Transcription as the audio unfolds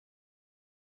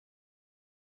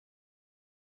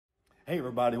Hey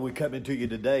everybody, we coming to you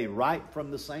today right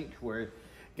from the sanctuary.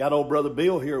 Got old Brother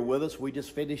Bill here with us. We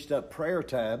just finished up prayer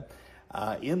time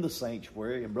in the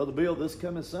sanctuary. And Brother Bill, this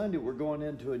coming Sunday, we're going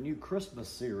into a new Christmas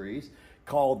series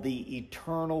called The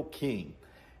Eternal King.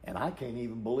 And I can't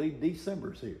even believe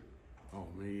December's here. Oh,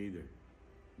 me either.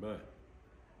 But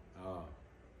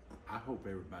I hope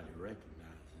everybody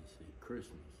recognizes that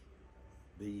Christmas,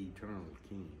 the Eternal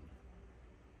King,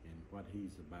 and what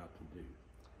he's about to do.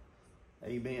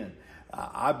 Amen.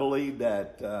 I believe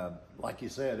that, like you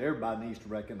said, everybody needs to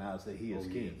recognize that he is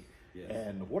king. Yes. Yes.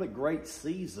 And what a great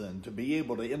season to be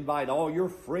able to invite all your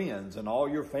friends and all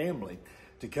your family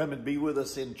to come and be with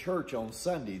us in church on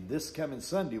Sunday. This coming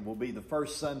Sunday will be the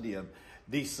first Sunday of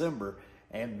December.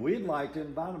 And we'd like to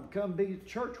invite them to come be at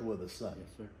church with us Sunday.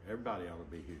 Yes, sir. Everybody ought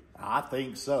to be here. I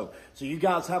think so. So you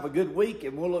guys have a good week,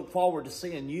 and we'll look forward to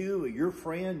seeing you, your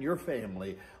friend, your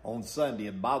family on Sunday.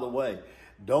 And by the way,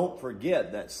 don't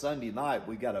forget that Sunday night,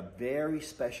 we got a very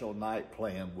special night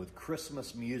planned with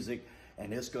Christmas music,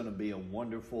 and it's going to be a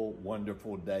wonderful,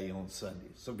 wonderful day on Sunday.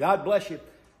 So God bless you.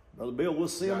 Brother Bill, we'll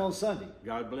see him on Sunday.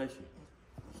 God bless you.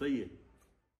 See you.